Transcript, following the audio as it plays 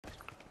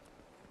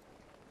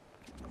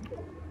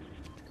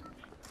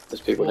There's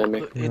people near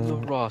me. In the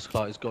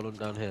rascal is gone on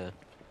down here.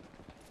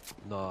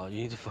 Nah,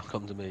 you need to fuck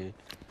come to me.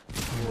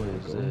 What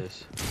is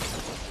this?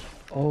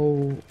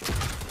 Oh.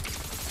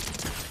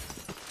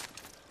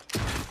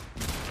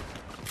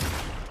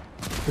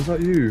 Is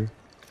that you?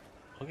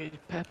 I'm getting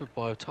peppered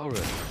by a turret.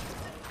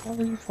 Why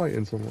are you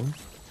fighting someone?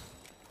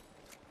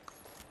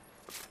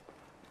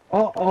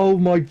 Oh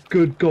my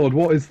good god,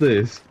 what is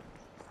this?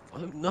 I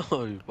don't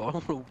know, but I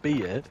want to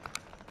beat it.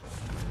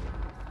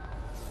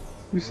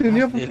 You seen the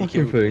That's other nearly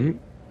fucking killed me. thing?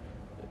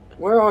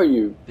 Where are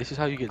you? This is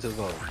how you get to the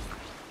vault.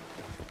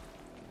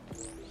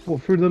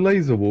 What, through the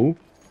laser wall?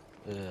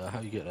 Yeah, how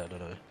you get there, I don't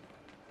know.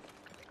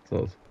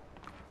 So,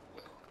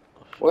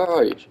 Where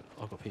are you?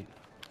 I've got Pete.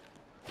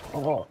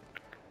 oh.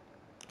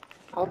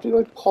 How do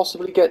I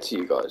possibly get to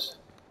you guys?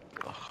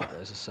 Oh,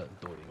 there's a certain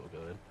door you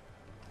gotta go in.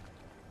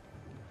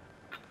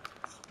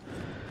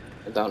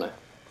 I'm down there.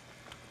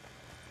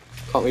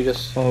 Can't we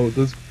just... Oh,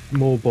 there's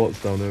more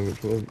bots down there,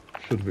 which I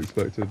should have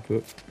expected,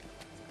 but...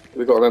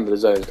 We've got to remember the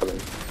zone's coming.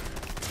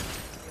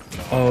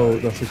 Oh,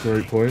 that's a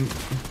great point.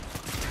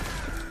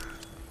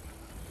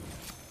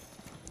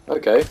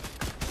 Okay.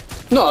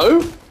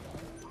 No!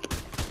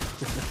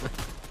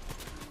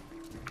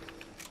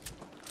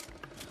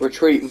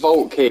 Retreat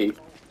vault key.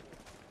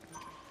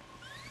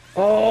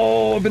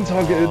 Oh, I've been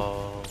targeted.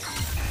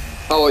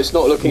 Oh, it's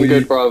not looking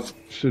good, bruv.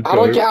 Should How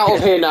go. do I get out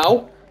of here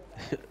now?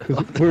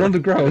 'Cause we're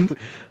underground.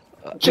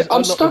 Just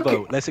I'm unlock stuck. the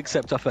boat. Let's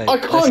accept our fate. I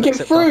Let's can't get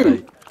accept our through.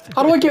 fate.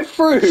 How do I get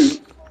through?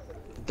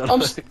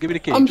 I'm s- Give me the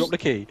key. I'm Drop s- the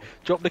key.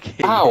 Drop the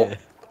key. Ow. Yeah.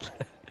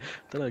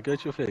 Don't know. Go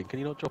to your thing. Can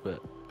you not drop it?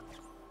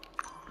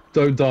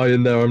 Don't die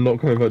in there, I'm not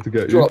coming back to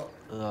get you. Drop.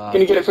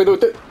 Can you get it through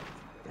the...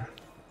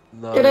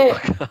 No. Get it.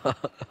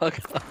 I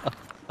can't.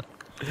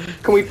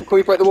 Can we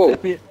break the wall?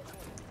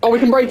 Oh, we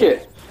can break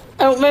it.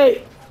 Help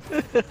me.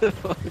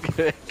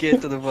 Get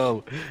into the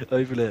vault.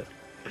 Open it.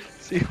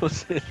 See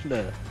what's in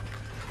there.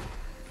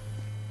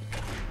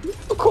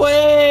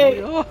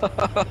 Quick. Oh.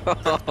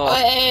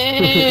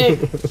 Quick.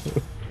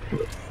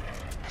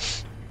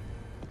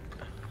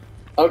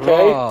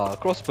 Okay. Ah,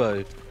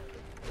 crossbow.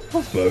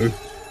 Crossbow.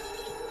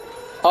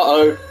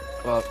 Uh-oh.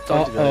 Right,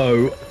 time to go.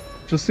 Uh-oh.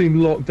 Just seen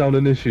lockdown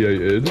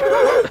initiated.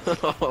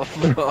 Oh,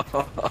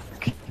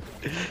 fuck.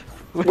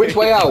 Which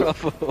way out?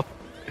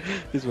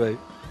 This way.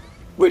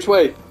 Which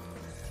way?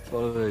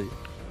 Follow me.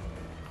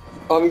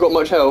 I haven't got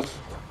much health.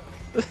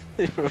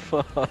 You're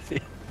fine.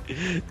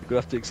 You're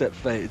gonna have to accept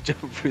fate and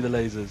jump through the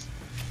lasers.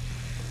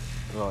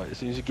 Right, as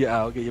soon as you get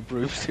out, get your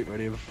broomstick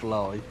ready and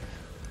fly.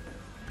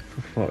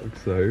 For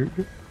fuck's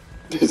sake.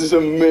 This is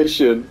a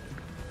mission.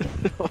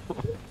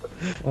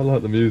 I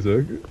like the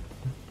music.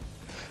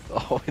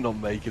 Oh, we're not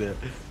making it.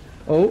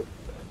 Oh.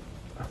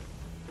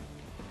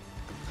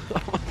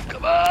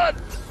 Come on!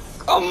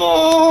 Come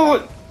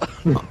on!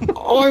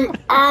 I'm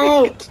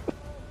out!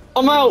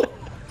 I'm out!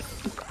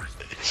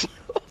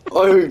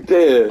 Oh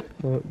dear.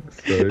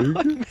 Fuck's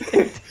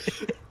sake.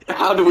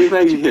 How do we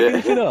make Did you pick it?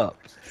 anything up?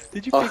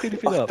 Did you pick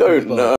anything I up? don't know.